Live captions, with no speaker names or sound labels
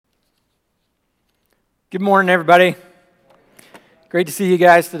Good morning, everybody. Great to see you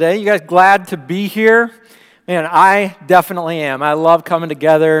guys today. You guys glad to be here? Man, I definitely am. I love coming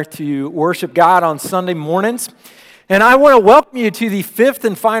together to worship God on Sunday mornings. And I want to welcome you to the fifth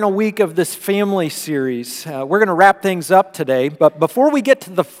and final week of this family series. We're going to wrap things up today. But before we get to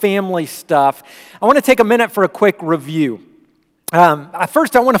the family stuff, I want to take a minute for a quick review.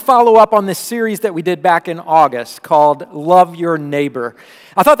 First, I want to follow up on this series that we did back in August called Love Your Neighbor.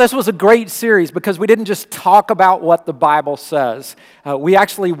 I thought this was a great series because we didn't just talk about what the Bible says. We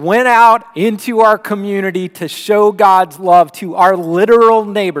actually went out into our community to show God's love to our literal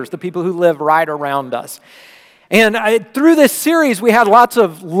neighbors, the people who live right around us. And through this series, we had lots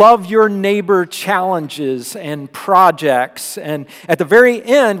of Love Your Neighbor challenges and projects. And at the very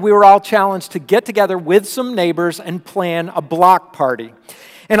end, we were all challenged to get together with some neighbors and plan a block party.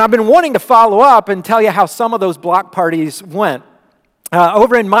 And I've been wanting to follow up and tell you how some of those block parties went.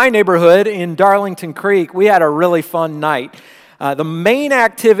 Over in my neighborhood in Darlington Creek, we had a really fun night. The main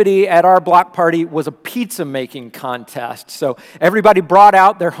activity at our block party was a pizza making contest. So everybody brought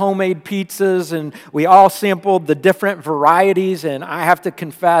out their homemade pizzas and we all sampled the different varieties. And I have to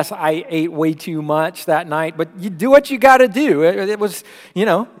confess, I ate way too much that night. But you do what you got to do. It was,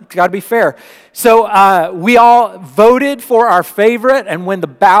 it's got to be fair. So we all voted for our favorite. And when the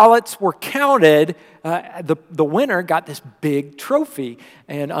ballots were counted, the winner got this big trophy.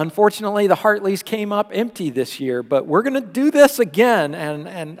 And unfortunately, the Hartleys came up empty this year. But we're going to do this again,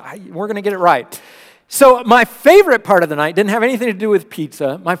 and we're going to get it right. So my favorite part of the night didn't have anything to do with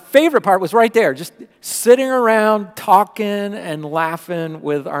pizza. My favorite part was right there, just sitting around talking and laughing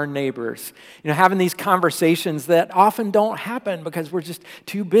with our neighbors. Having these conversations that often don't happen because we're just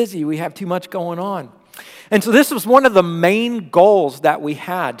too busy. We have too much going on. And so this was one of the main goals that we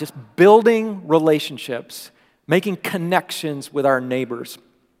had, just building relationships, making connections with our neighbors.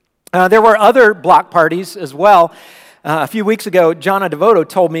 There were other block parties as well. A few weeks ago, Jonna Devoto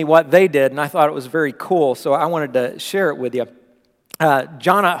told me what they did, and I thought it was very cool, so I wanted to share it with you.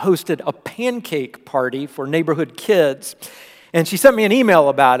 Jonna hosted a pancake party for neighborhood kids, and she sent me an email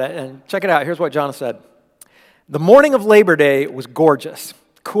about it, and check it out. Here's what Jonna said. The morning of Labor Day was gorgeous,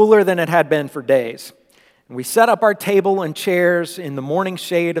 cooler than it had been for days. We set up our table and chairs in the morning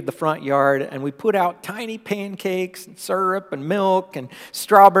shade of the front yard, and we put out tiny pancakes and syrup and milk and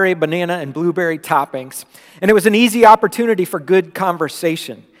strawberry, banana, and blueberry toppings. And it was an easy opportunity for good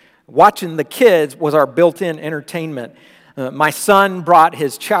conversation. Watching the kids was our built-in entertainment. My son brought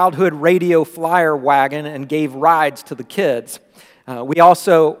his childhood radio flyer wagon and gave rides to the kids. We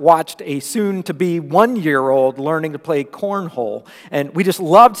also watched a soon-to-be one-year-old learning to play cornhole, and we just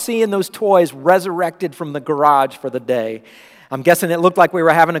loved seeing those toys resurrected from the garage for the day. I'm guessing it looked like we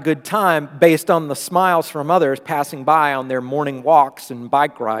were having a good time based on the smiles from others passing by on their morning walks and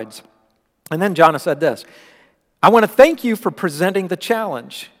bike rides. And then Jonna said this, I want to thank you for presenting the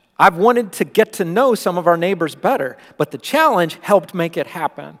challenge. I've wanted to get to know some of our neighbors better, but the challenge helped make it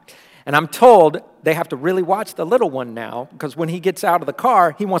happen. And I'm told they have to really watch the little one now because when he gets out of the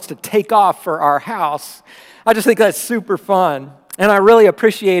car, he wants to take off for our house. I just think that's super fun. And I really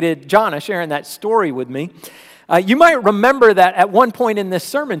appreciated Jonna sharing that story with me. You might remember that at one point in this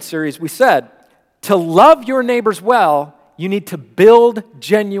sermon series, we said, to love your neighbors well, you need to build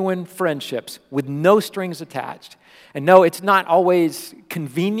genuine friendships with no strings attached. And no, it's not always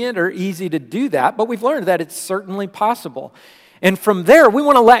convenient or easy to do that, but we've learned that it's certainly possible. And from there, we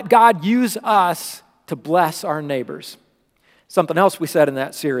want to let God use us to bless our neighbors. Something else we said in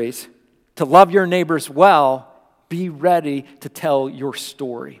that series, to love your neighbors well, be ready to tell your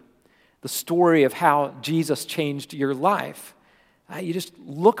story. The story of how Jesus changed your life. You just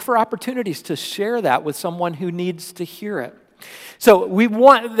look for opportunities to share that with someone who needs to hear it. So we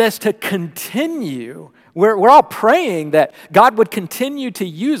want this to continue. We're all praying that God would continue to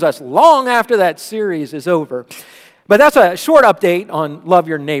use us long after that series is over. But that's a short update on Love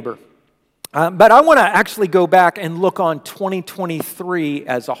Your Neighbor. But I want to actually go back and look on 2023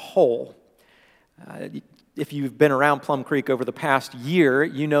 as a whole. If you've been around Plum Creek over the past year,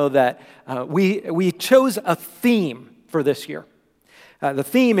 you know that we chose a theme for this year. The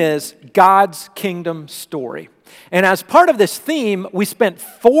theme is God's Kingdom Story. And as part of this theme, we spent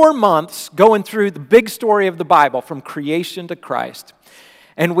 4 months going through the big story of the Bible from creation to Christ.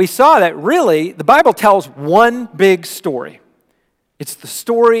 And we saw that really the Bible tells one big story. It's the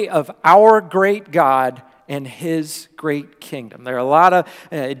story of our great God and His great kingdom. There are a lot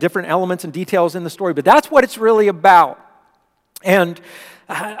of different elements and details in the story, but that's what it's really about. And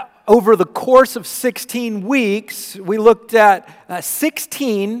over the course of 16 weeks, we looked at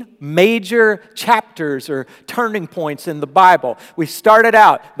 16 major chapters or turning points in the Bible. We started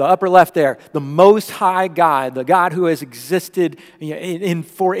out, the upper left there, the Most High God, the God who has existed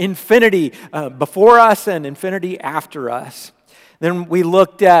for infinity before us and infinity after us. Then we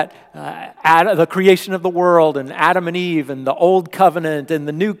looked at the creation of the world and Adam and Eve and the Old Covenant and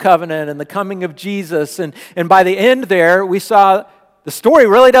the New Covenant and the coming of Jesus. And by the end there, we saw the story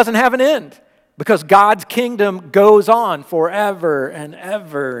really doesn't have an end because God's kingdom goes on forever and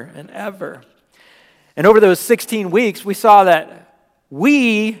ever and ever. And over those 16 weeks, we saw that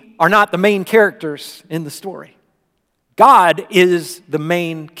we are not the main characters in the story. God is the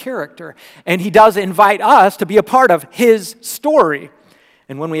main character, and he does invite us to be a part of his story.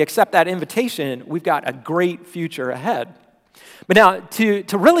 And when we accept that invitation, we've got a great future ahead. But now,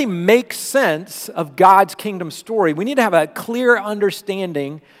 to really make sense of God's kingdom story, we need to have a clear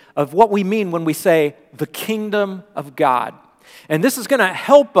understanding of what we mean when we say the kingdom of God. And this is going to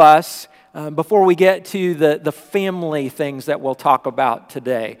help us before we get to the family things that we'll talk about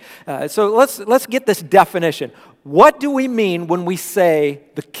today. So let's get this definition. What do we mean when we say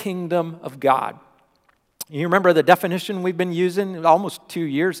the kingdom of God? You remember the definition we've been using almost 2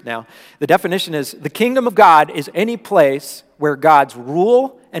 years now. The definition is, the kingdom of God is any place where God's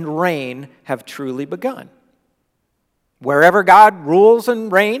rule and reign have truly begun. Wherever God rules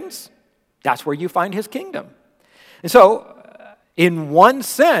and reigns, that's where you find his kingdom. And so, in one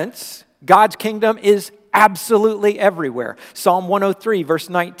sense, God's kingdom is absolutely everywhere. Psalm 103, verse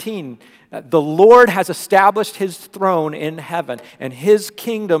 19, the Lord has established his throne in heaven, and his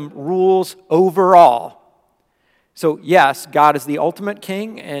kingdom rules over all. So yes, God is the ultimate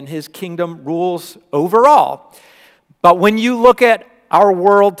king, and his kingdom rules over all. But when you look at our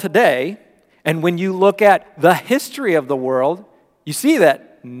world today, and when you look at the history of the world, you see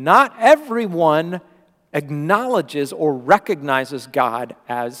that not everyone acknowledges or recognizes God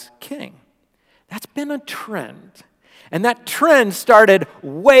as king. That's been a trend. And that trend started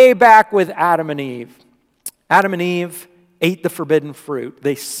way back with Adam and Eve. Adam and Eve ate the forbidden fruit.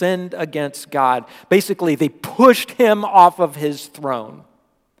 They sinned against God. Basically, they pushed him off of his throne.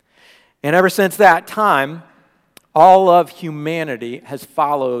 And ever since that time, all of humanity has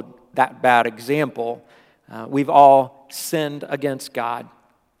followed that bad example. We've all sinned against God.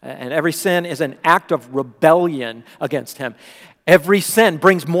 And every sin is an act of rebellion against him. Every sin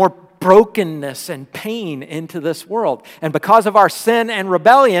brings more brokenness and pain into this world. And because of our sin and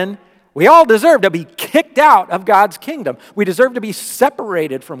rebellion, we all deserve to be kicked out of God's kingdom. We deserve to be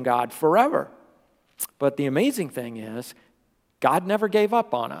separated from God forever. But the amazing thing is, God never gave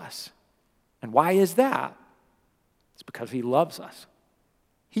up on us. And why is that? It's because he loves us.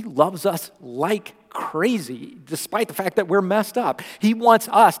 He loves us like crazy, despite the fact that we're messed up. He wants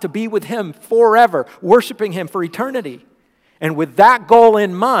us to be with him forever, worshiping him for eternity. And with that goal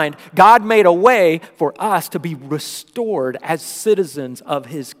in mind, God made a way for us to be restored as citizens of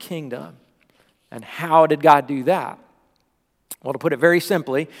his kingdom. And how did God do that? Well, to put it very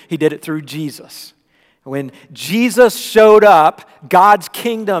simply, he did it through Jesus. When Jesus showed up, God's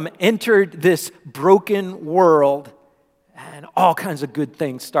kingdom entered this broken world, and all kinds of good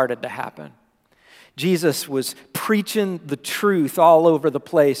things started to happen. Jesus was preaching the truth all over the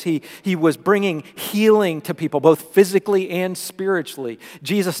place. He was bringing healing to people, both physically and spiritually.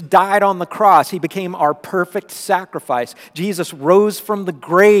 Jesus died on the cross. He became our perfect sacrifice. Jesus rose from the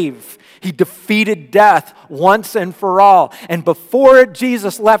grave. He defeated death once and for all. And before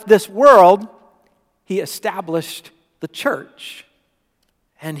Jesus left this world, he established the church.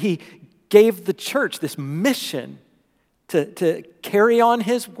 And he gave the church this mission to carry on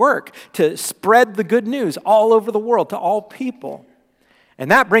his work, to spread the good news all over the world to all people.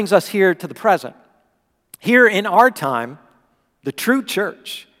 And that brings us here to the present. Here in our time, the true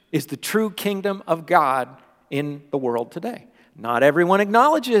church is the true kingdom of God in the world today. Not everyone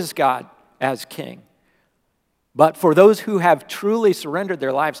acknowledges God as king. But for those who have truly surrendered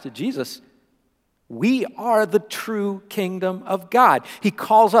their lives to Jesus, we are the true kingdom of God. He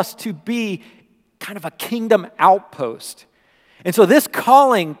calls us to be kind of a kingdom outpost. And so this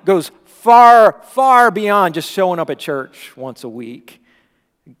calling goes far, far beyond just showing up at church once a week.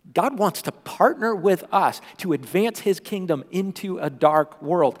 God wants to partner with us to advance his kingdom into a dark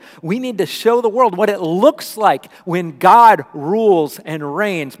world. We need to show the world what it looks like when God rules and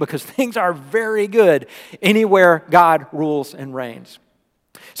reigns, because things are very good anywhere God rules and reigns.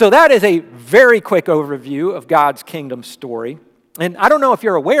 So that is a very quick overview of God's kingdom story. And I don't know if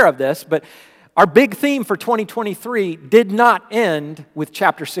you're aware of this, but our big theme for 2023 did not end with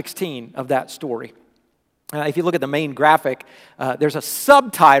chapter 16 of that story. If you look at the main graphic, there's a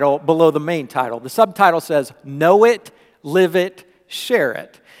subtitle below the main title. The subtitle says, "Know it, live it, share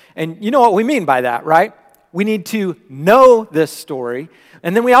it." And you know what we mean by that, right? We need to know this story,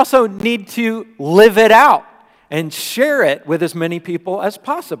 and then we also need to live it out and share it with as many people as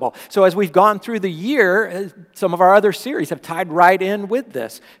possible. So as we've gone through the year, some of our other series have tied right in with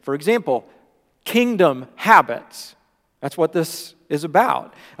this. For example, kingdom habits. That's what this is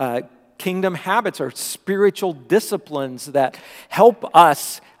about. Kingdom habits are spiritual disciplines that help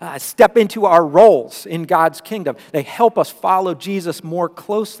us step into our roles in God's kingdom. They help us follow Jesus more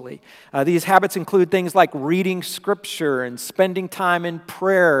closely. These habits include things like reading Scripture and spending time in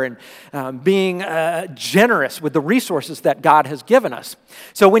prayer and being generous with the resources that God has given us.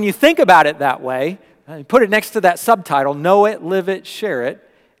 So when you think about it that way, put it next to that subtitle, "Know it, live it, share it."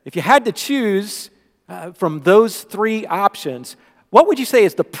 If you had to choose from those three options, what would you say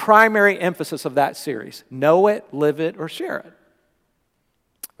is the primary emphasis of that series? Know it, live it, or share it?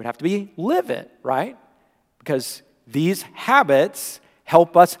 It would have to be live it, right? Because these habits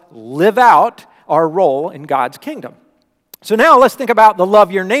help us live out our role in God's kingdom. So now let's think about the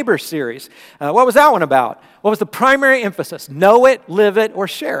Love Your Neighbor series. What was that one about? What was the primary emphasis? Know it, live it, or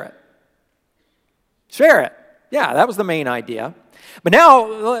share it? Share it. Yeah, that was the main idea. But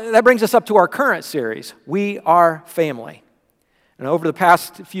now that brings us up to our current series, We Are Family. And over the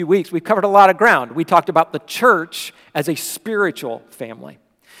past few weeks, we've covered a lot of ground. We talked about the church as a spiritual family.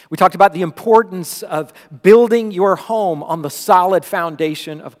 We talked about the importance of building your home on the solid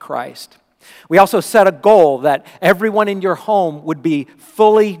foundation of Christ. We also set a goal that everyone in your home would be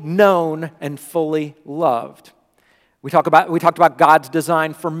fully known and fully loved. We talked about God's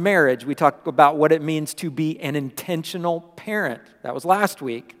design for marriage. We talked about what it means to be an intentional parent. That was last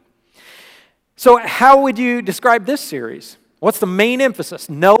week. So how would you describe this series? What's the main emphasis?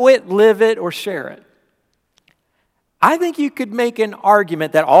 Know it, live it, or share it? I think you could make an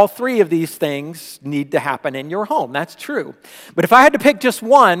argument that all three of these things need to happen in your home. That's true. But if I had to pick just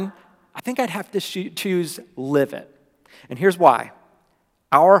one, I think I'd have to choose live it. And here's why.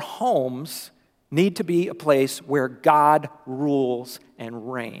 Our homes need to be a place where God rules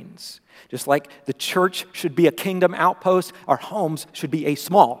and reigns. Just like the church should be a kingdom outpost, our homes should be a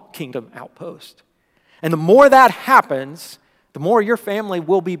small kingdom outpost. And the more that happens, the more your family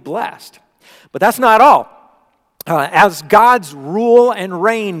will be blessed. But that's not all. As God's rule and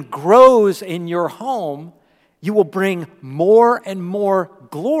reign grows in your home, you will bring more and more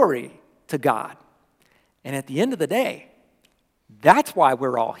glory to God. And at the end of the day, that's why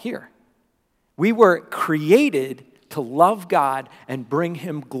we're all here. We were created to love God and bring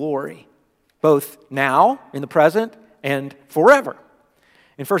Him glory, both now, in the present, and forever.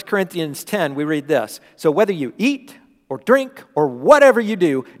 In 1 Corinthians 10, we read this, "So whether you eat or drink or whatever you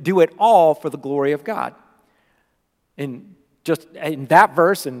do it all for the glory of God." And just in that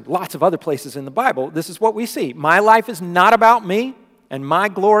verse and lots of other places in the Bible, this is what we see. My life is not about me and my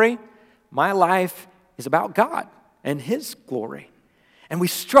glory. My life is about God and His glory. And we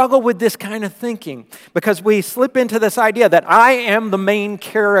struggle with this kind of thinking because we slip into this idea that I am the main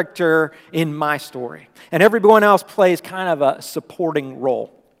character in my story, and everyone else plays kind of a supporting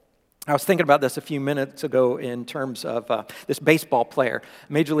role. I was thinking about this a few minutes ago in terms of this baseball player,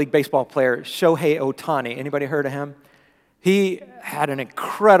 Major League Baseball player, Shohei Ohtani. Anybody heard of him? He had an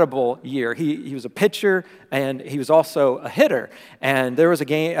incredible year. He was a pitcher, and he was also a hitter. And there was a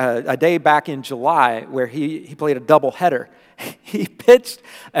day back in July where he played a doubleheader. He pitched,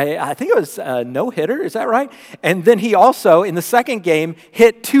 I think it was a no-hitter, is that right? And then he also, in the second game,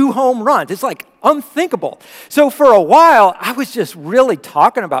 hit 2 home runs. It's like unthinkable. So for a while, I was just really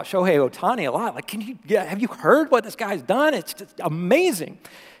talking about Shohei Ohtani a lot. Like, have you heard what this guy's done? It's just amazing.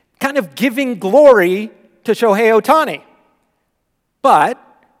 Kind of giving glory to Shohei Ohtani. But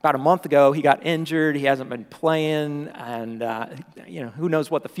about a month ago, he got injured. He hasn't been playing, and who knows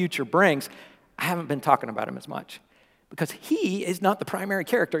what the future brings. I haven't been talking about him as much because he is not the primary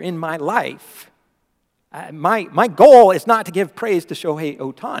character in my life. My goal is not to give praise to Shohei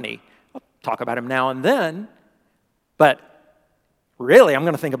Ohtani. I'll talk about him now and then, but really, I'm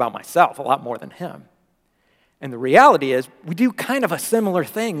going to think about myself a lot more than him. And the reality is, we do kind of a similar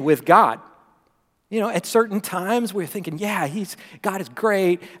thing with God. At certain times we're thinking, God is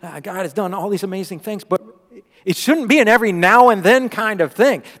great. God has done all these amazing things, but it shouldn't be an every now and then kind of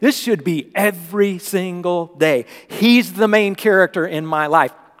thing. This should be every single day. He's the main character in my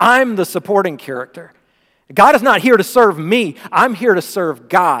life. I'm the supporting character. God is not here to serve me. I'm here to serve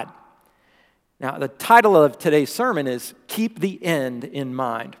God. Now, the title of today's sermon is Keep the End in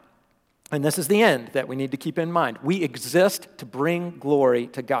Mind. And this is the end that we need to keep in mind. We exist to bring glory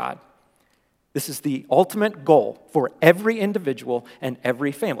to God. This is the ultimate goal for every individual and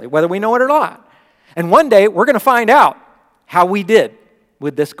every family, whether we know it or not. And one day, we're going to find out how we did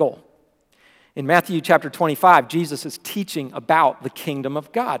with this goal. In Matthew chapter 25, Jesus is teaching about the kingdom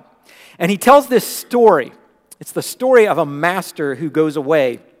of God. And he tells this story. It's the story of a master who goes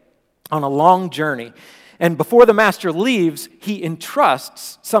away on a long journey. And before the master leaves, he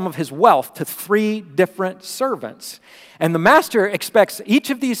entrusts some of his wealth to 3 different servants. And the master expects each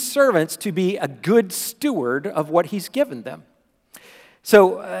of these servants to be a good steward of what he's given them.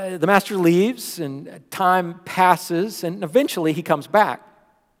 So the master leaves, and time passes, and eventually he comes back.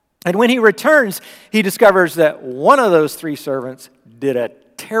 And when he returns, he discovers that one of those 3 servants did a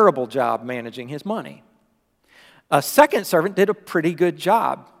terrible job managing his money. A second servant did a pretty good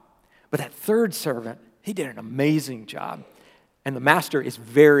job. But that third servant, he did an amazing job. And the master is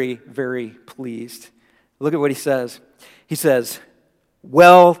very, very pleased. Look at what he says. He says,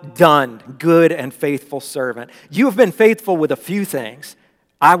 "Well done, good and faithful servant. You have been faithful with a few things.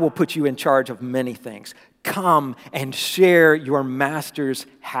 I will put you in charge of many things. Come and share your master's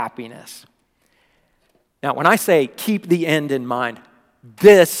happiness." Now, when I say keep the end in mind,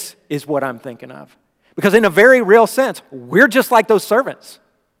 this is what I'm thinking of. Because in a very real sense, we're just like those servants.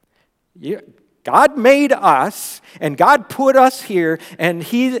 God made us, and God put us here, and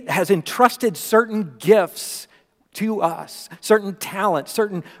He has entrusted certain gifts to us, certain talents,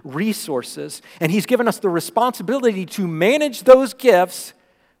 certain resources, and He's given us the responsibility to manage those gifts,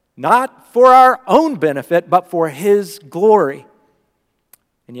 not for our own benefit, but for His glory.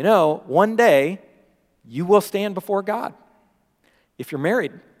 And you know, one day, you will stand before God. If you're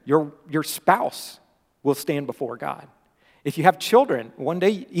married, your spouse will stand before God. If you have children, one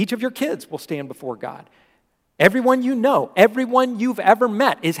day each of your kids will stand before God. Everyone you know, everyone you've ever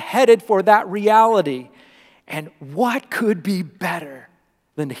met is headed for that reality. And what could be better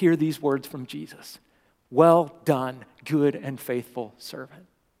than to hear these words from Jesus? Well done, good and faithful servant.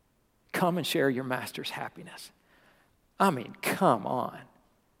 Come and share your master's happiness. I mean, come on.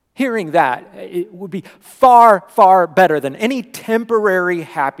 Hearing that, it would be far, far better than any temporary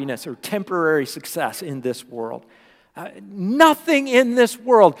happiness or temporary success in this world. Nothing in this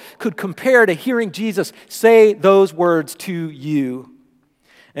world could compare to hearing Jesus say those words to you.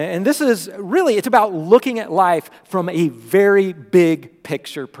 And this is really, it's about looking at life from a very big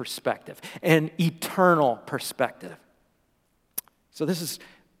picture perspective, an eternal perspective. So this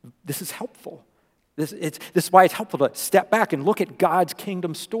is helpful. This is why it's helpful to step back and look at God's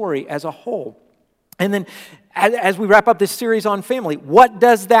kingdom story as a whole. And then as we wrap up this series on family, what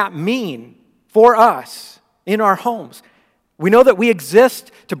does that mean for us in our homes? We know that we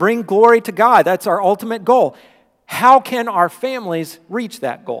exist to bring glory to God. That's our ultimate goal. How can our families reach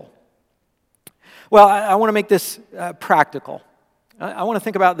that goal? Well, I want to make this practical. I want to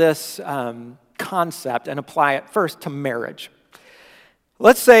think about this concept and apply it first to marriage.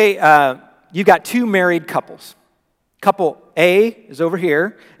 Let's say you've got 2 married couples. Couple A is over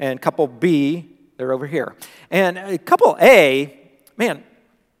here, and couple B, they're over here. And couple A, man,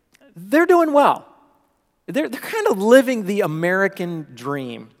 they're doing well. They're kind of living the American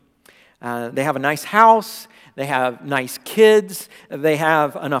dream. They have a nice house. They have nice kids. They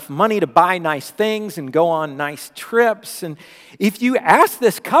have enough money to buy nice things and go on nice trips. And if you ask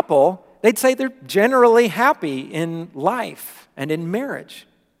this couple, they'd say they're generally happy in life and in marriage.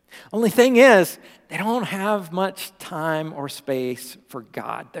 Only thing is, they don't have much time or space for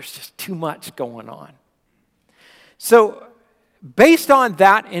God. There's just too much going on. So, based on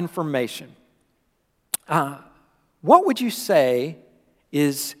that information, what would you say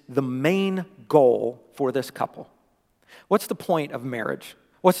is the main goal for this couple? What's the point of marriage?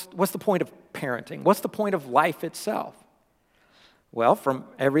 What's the point of parenting? What's the point of life itself? Well, from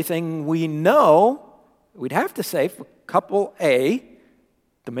everything we know, we'd have to say for couple A,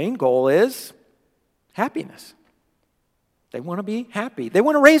 the main goal is happiness. They want to be happy. They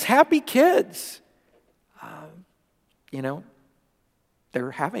want to raise happy kids.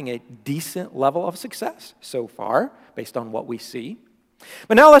 They're having a decent level of success so far, based on what we see.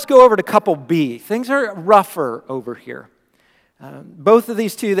 But now let's go over to couple B. Things are rougher over here. Both of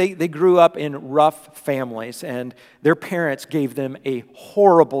these two, they grew up in rough families, and their parents gave them a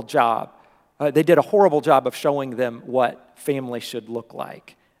horrible job. They did a horrible job of showing them what family should look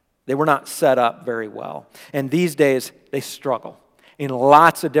like. They were not set up very well. And these days, they struggle in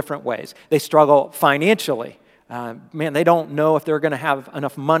lots of different ways. They struggle financially. They don't know if they're going to have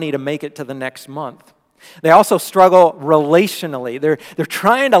enough money to make it to the next month. They also struggle relationally. They're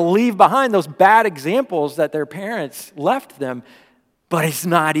trying to leave behind those bad examples that their parents left them, but it's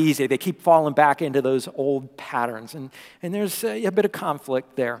not easy. They keep falling back into those old patterns, and there's a bit of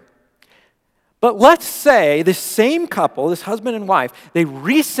conflict there. But let's say this same couple, this husband and wife, they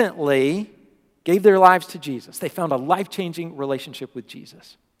recently gave their lives to Jesus. They found a life-changing relationship with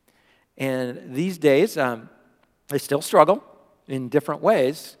Jesus. And these days, they still struggle in different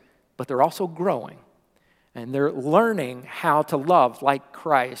ways, but they're also growing. And they're learning how to love like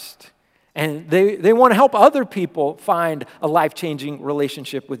Christ. And they want to help other people find a life-changing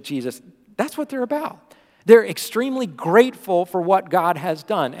relationship with Jesus. That's what they're about. They're extremely grateful for what God has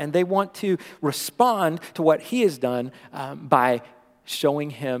done, and they want to respond to what He has done by showing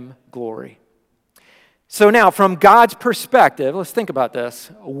Him glory. So now, from God's perspective, let's think about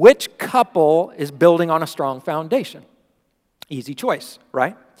this. Which couple is building on a strong foundation? Easy choice,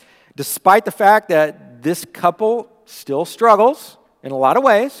 right? Despite the fact that this couple still struggles in a lot of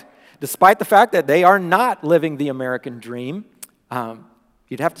ways, despite the fact that they are not living the American dream,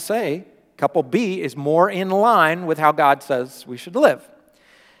 you'd have to say couple B is more in line with how God says we should live.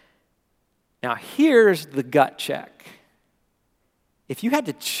 Now, here's the gut check. If you had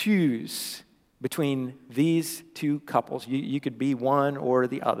to choose between these two couples, you could be one or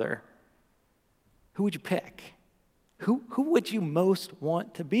the other, who would you pick? Who would you most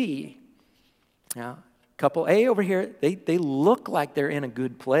want to be? Now, couple A over here, they look like they're in a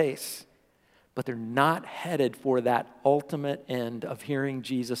good place, but they're not headed for that ultimate end of hearing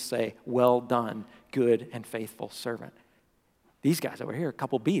Jesus say, "Well done, good and faithful servant." These guys over here,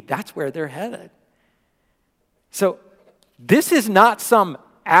 couple B, that's where they're headed. So this is not some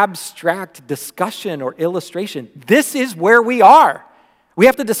abstract discussion or illustration. This is where we are. We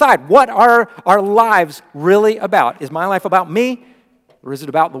have to decide, what are our lives really about? Is my life about me, or is it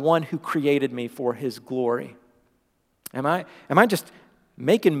about the one who created me for His glory? Am I just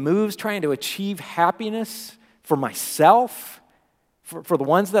making moves trying to achieve happiness for myself, for the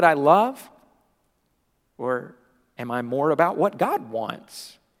ones that I love? Or am I more about what God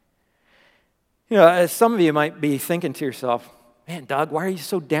wants? You know, some of you might be thinking to yourself, "Man, Doug, why are you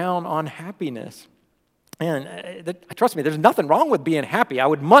so down on happiness?" And trust me, there's nothing wrong with being happy. I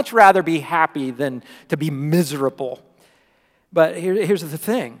would much rather be happy than to be miserable. But here's the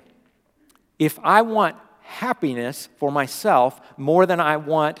thing. If I want happiness for myself more than I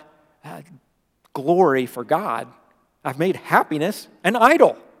want glory for God, I've made happiness an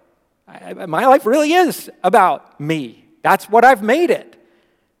idol. My life really is about me. That's what I've made it.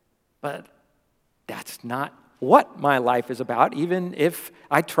 But that's not what my life is about, even if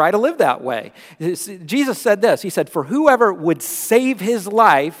I try to live that way. Jesus said this. He said, "For whoever would save his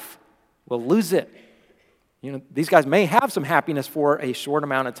life will lose it." You know, these guys may have some happiness for a short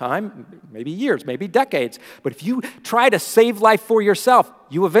amount of time, maybe years, maybe decades. But if you try to save life for yourself,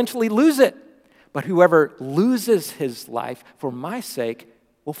 you eventually lose it. But whoever loses his life for my sake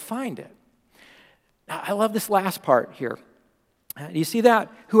will find it. Now, I love this last part here. Do you see that?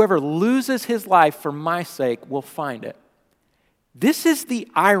 Whoever loses his life for my sake will find it. This is the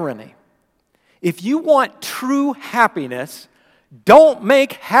irony. If you want true happiness, don't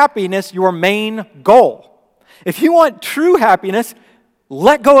make happiness your main goal. If you want true happiness,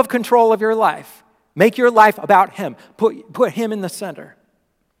 let go of control of your life. Make your life about Him. Put Him in the center.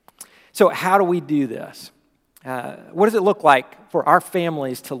 So how do we do this? What does it look like for our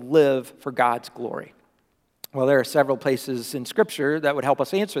families to live for God's glory? Well, there are several places in Scripture that would help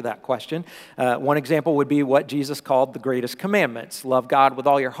us answer that question. One example would be what Jesus called the greatest commandments. Love God with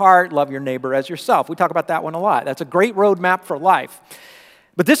all your heart, love your neighbor as yourself. We talk about that one a lot. That's a great roadmap for life.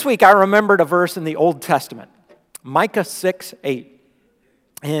 But this week I remembered a verse in the Old Testament. Micah 6:8.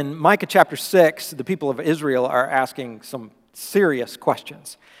 In Micah chapter 6, the people of Israel are asking some serious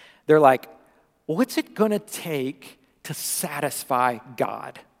questions. They're like, what's it going to take to satisfy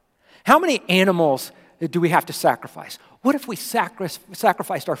God? How many animals do we have to sacrifice? What if we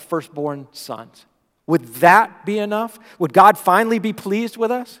sacrificed our firstborn sons? Would that be enough? Would God finally be pleased with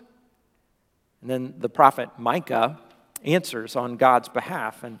us? And then the prophet Micah answers on God's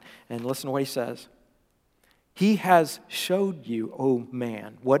behalf, and listen to what he says. "He has showed you, O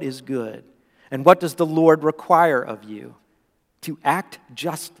man, what is good, and what does the Lord require of you? To act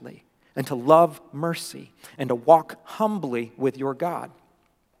justly, and to love mercy, and to walk humbly with your God."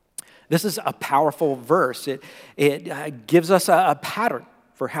 This is a powerful verse. It gives us a pattern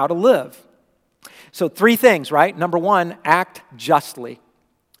for how to live. So 3 things, right? Number 1, act justly.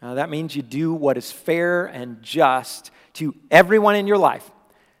 That means you do what is fair and just to everyone in your life.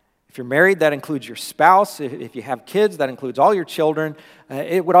 If you're married, that includes your spouse. If you have kids, that includes all your children.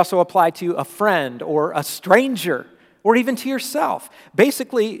 It would also apply to a friend or a stranger or even to yourself.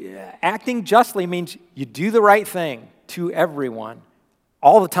 Basically, acting justly means you do the right thing to everyone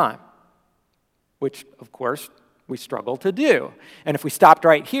all the time, which, of course, we struggle to do. And if we stopped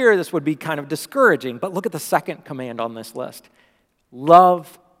right here, this would be kind of discouraging. But look at the second command on this list.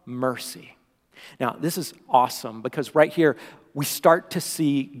 Love mercy. Now, this is awesome because right here, we start to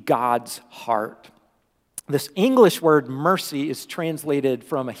see God's heart. This English word mercy is translated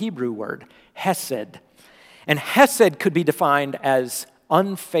from a Hebrew word, hesed. And hesed could be defined as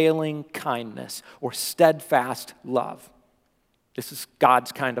unfailing kindness or steadfast love. This is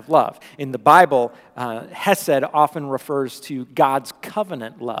God's kind of love. In the Bible, hesed often refers to God's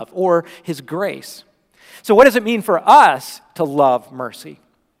covenant love or his grace. So what does it mean for us to love mercy?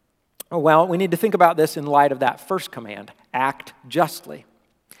 Well, we need to think about this in light of that first command, act justly.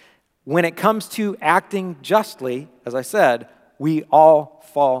 When it comes to acting justly, as I said, we all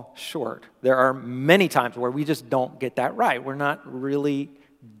fall short. There are many times where we just don't get that right. We're not really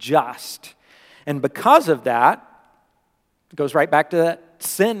just. And because of that, it goes right back to that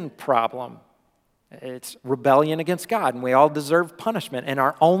sin problem. It's rebellion against God, and we all deserve punishment. And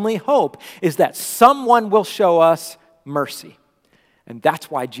our only hope is that someone will show us mercy. And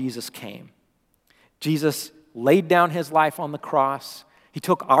that's why Jesus came. Jesus laid down his life on the cross. He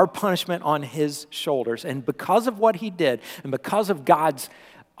took our punishment on his shoulders. And because of what he did, and because of God's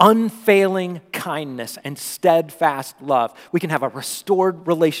unfailing kindness and steadfast love, we can have a restored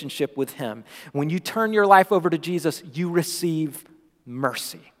relationship with him. When you turn your life over to Jesus, you receive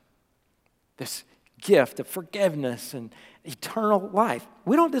mercy. This gift of forgiveness and eternal life.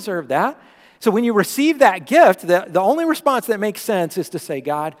 We don't deserve that. So when you receive that gift, the only response that makes sense is to say,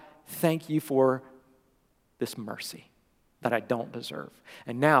 God, thank you for this mercy that I don't deserve.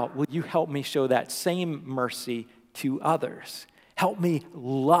 And now, will you help me show that same mercy to others? Help me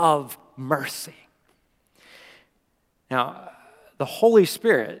love mercy. Now, the Holy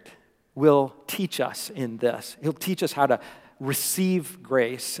Spirit will teach us in this. He'll teach us how to receive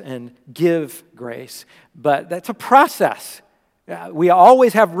grace and give grace. But that's a process. We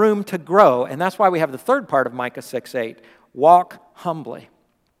always have room to grow, and that's why we have the third part of Micah 6:8. Walk humbly.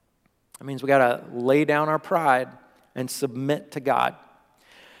 That means we got to lay down our pride and submit to God.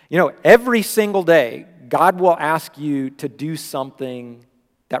 You know, every single day, God will ask you to do something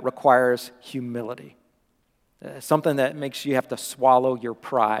that requires humility. Something that makes you have to swallow your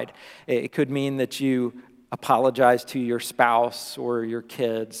pride. It could mean that you apologize to your spouse or your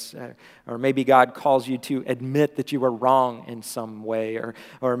kids, or maybe God calls you to admit that you were wrong in some way,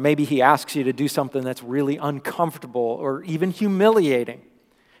 or maybe he asks you to do something that's really uncomfortable or even humiliating.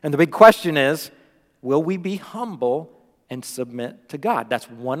 And the big question is, will we be humble and submit to God? That's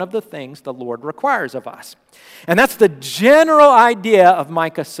one of the things the Lord requires of us. And that's the general idea of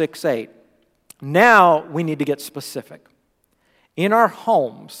Micah 6:8. Now we need to get specific. In our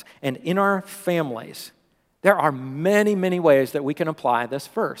homes and in our families, there are many, many ways that we can apply this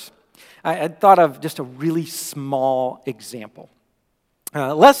verse. I thought of just a really small example.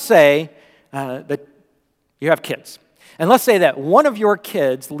 Let's say that you have kids. And let's say that one of your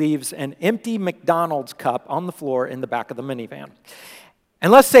kids leaves an empty McDonald's cup on the floor in the back of the minivan.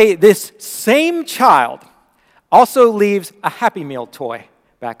 And let's say this same child also leaves a Happy Meal toy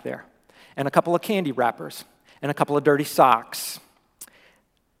back there, and a couple of candy wrappers, and a couple of dirty socks.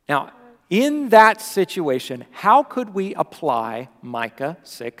 Now, in that situation, how could we apply Micah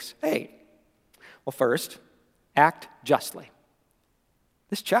 6:8? Well, first, act justly.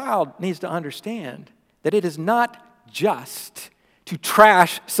 This child needs to understand that it is not just to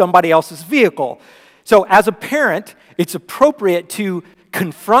trash somebody else's vehicle. So as a parent, it's appropriate to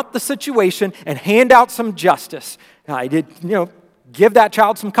confront the situation and hand out some justice. Give that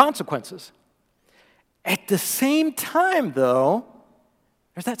child some consequences. At the same time, though,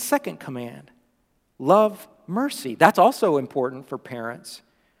 there's that second command, love mercy. That's also important for parents.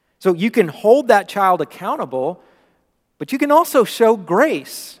 So you can hold that child accountable, but you can also show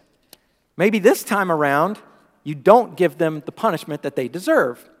grace. Maybe this time around, you don't give them the punishment that they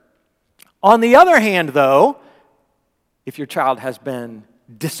deserve. On the other hand, though, if your child has been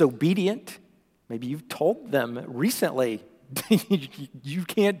disobedient, maybe you've told them recently, you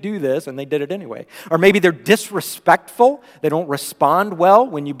can't do this, and they did it anyway. Or maybe they're disrespectful. They don't respond well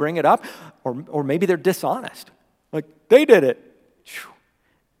when you bring it up. Or maybe they're dishonest. Like, they did it.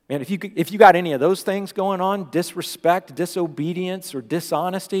 Man, if you got any of those things going on, disrespect, disobedience, or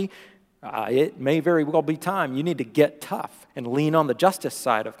dishonesty, it may very well be time you need to get tough and lean on the justice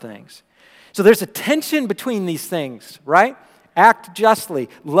side of things. So there's a tension between these things, right? Act justly,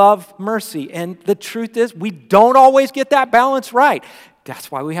 love mercy. And the truth is, we don't always get that balance right.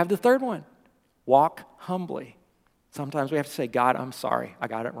 That's why we have the third one. Walk humbly. Sometimes we have to say, God, I'm sorry, I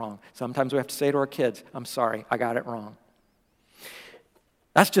got it wrong. Sometimes we have to say to our kids, I'm sorry, I got it wrong.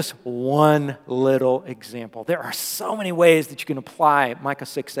 That's just one little example. There are so many ways that you can apply Micah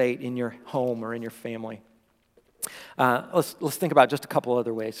 6:8 in your home or in your family. Let's think about just a couple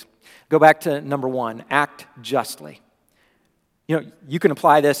other ways. Go back to number 1, act justly. You can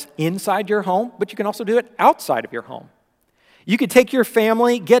apply this inside your home, but you can also do it outside of your home. You could take your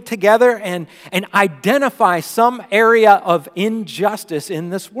family, get together, and identify some area of injustice in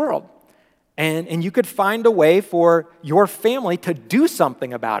this world. And you could find a way for your family to do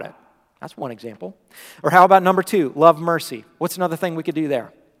something about it. That's one example. Or how about number 2, love mercy? What's another thing we could do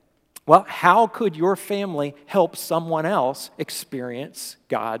there? Well, how could your family help someone else experience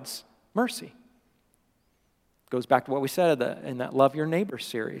God's mercy? Goes back to what we said in that Love Your Neighbor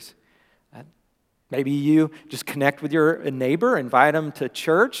series. Maybe you just connect with your neighbor, invite them to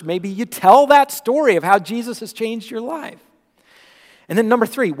church. Maybe you tell that story of how Jesus has changed your life. And then number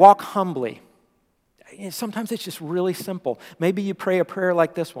 3, walk humbly. Sometimes it's just really simple. Maybe you pray a prayer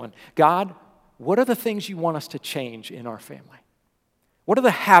like this one. God, what are the things you want us to change in our family? What are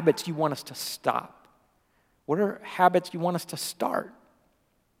the habits you want us to stop? What are habits you want us to start?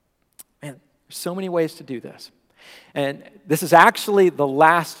 Man, there's so many ways to do this. And this is actually the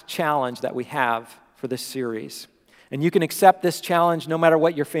last challenge that we have for this series. And you can accept this challenge no matter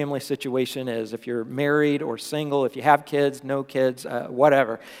what your family situation is. If you're married or single, if you have kids, no kids,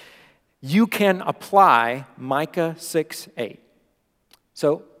 whatever. You can apply Micah 6:8.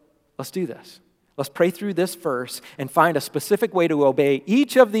 So let's do this. Let's pray through this verse and find a specific way to obey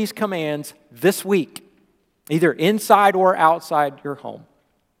each of these commands this week, either inside or outside your home.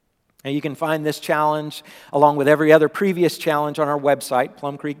 And you can find this challenge along with every other previous challenge on our website,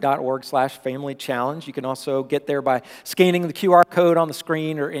 plumcreek.org/family challenge. You can also get there by scanning the QR code on the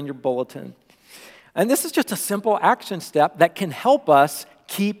screen or in your bulletin. And this is just a simple action step that can help us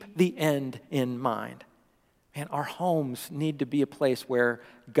keep the end in mind. Man, our homes need to be a place where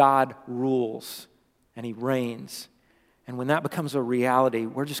God rules and He reigns. And when that becomes a reality,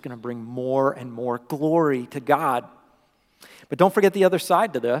 we're just going to bring more and more glory to God. But don't forget the other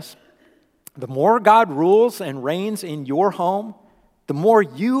side to this. The more God rules and reigns in your home, the more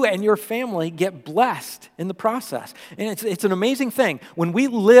you and your family get blessed in the process. And it's an amazing thing. When we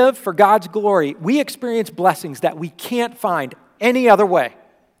live for God's glory, we experience blessings that we can't find any other way.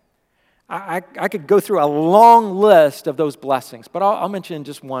 I could go through a long list of those blessings, but I'll mention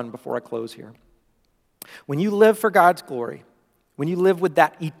just one before I close here. When you live for God's glory, when you live with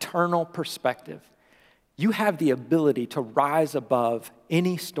that eternal perspective, you have the ability to rise above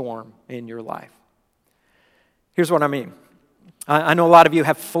any storm in your life. Here's what I mean. I know a lot of you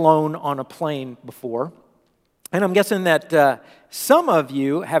have flown on a plane before, and I'm guessing that some of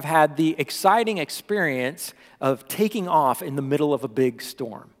you have had the exciting experience of taking off in the middle of a big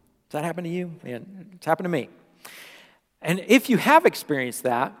storm. Does that happen to you? Man, it's happened to me. And if you have experienced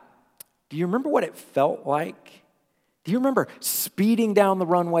that, do you remember what it felt like? Do you remember speeding down the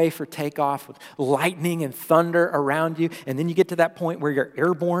runway for takeoff with lightning and thunder around you, and then you get to that point where you're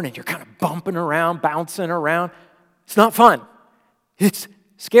airborne and you're kind of bumping around, bouncing around? It's not fun. It's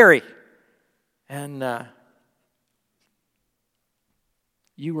scary. And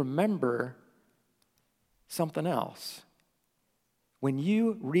you remember something else. When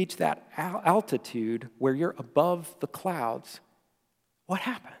you reach that altitude where you're above the clouds, what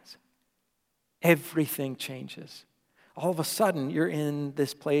happens? Everything changes. All of a sudden, you're in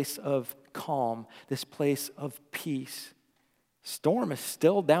this place of calm, this place of peace. Storm is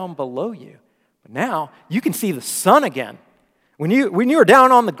still down below you, but now you can see the sun again. When you were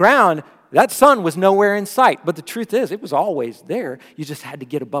down on the ground, that sun was nowhere in sight, but the truth is, it was always there. You just had to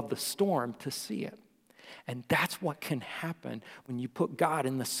get above the storm to see it. And that's what can happen when you put God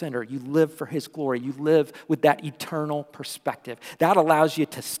in the center. You live for His glory. You live with that eternal perspective. That allows you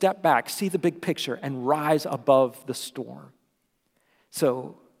to step back, see the big picture, and rise above the storm.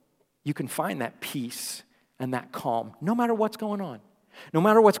 So you can find that peace and that calm, no matter what's going on. No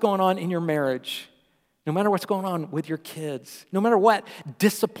matter what's going on in your marriage, no matter what's going on with your kids, no matter what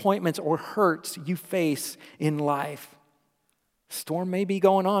disappointments or hurts you face in life. Storm may be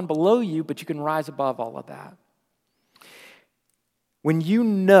going on below you, but you can rise above all of that. When you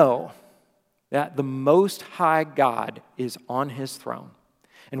know that the Most High God is on His throne,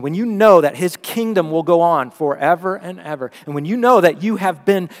 and when you know that His kingdom will go on forever and ever, and when you know that you have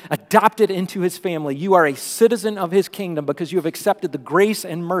been adopted into His family, you are a citizen of His kingdom because you have accepted the grace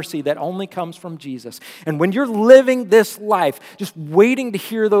and mercy that only comes from Jesus. And when you're living this life, just waiting to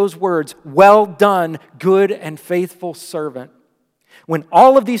hear those words, "Well done, good and faithful servant," when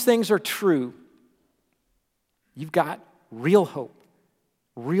all of these things are true, you've got real hope,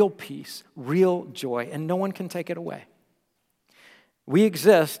 real peace, real joy, and no one can take it away. We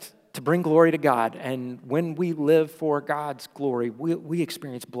exist to bring glory to God, and when we live for God's glory, we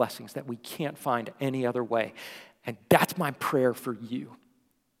experience blessings that we can't find any other way. And that's my prayer for you.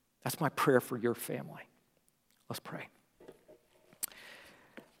 That's my prayer for your family. Let's pray.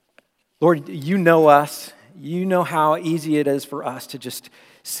 Lord, you know us. You know how easy it is for us to just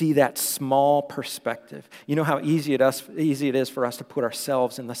see that small perspective. You know how easy it is for us to put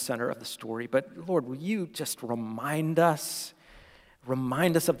ourselves in the center of the story. But Lord, will you just remind us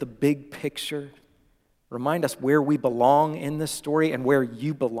of the big picture. Remind us where we belong in this story and where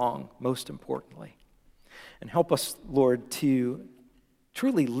you belong, most importantly. And help us, Lord, to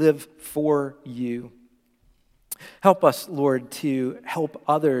truly live for you. Help us, Lord, to help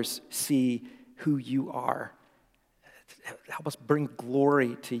others see who you are. Help us bring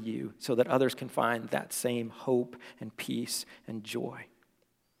glory to you so that others can find that same hope and peace and joy.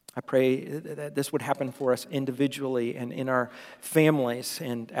 I pray that this would happen for us individually and in our families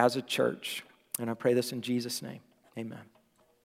and as a church. And I pray this in Jesus' name. Amen.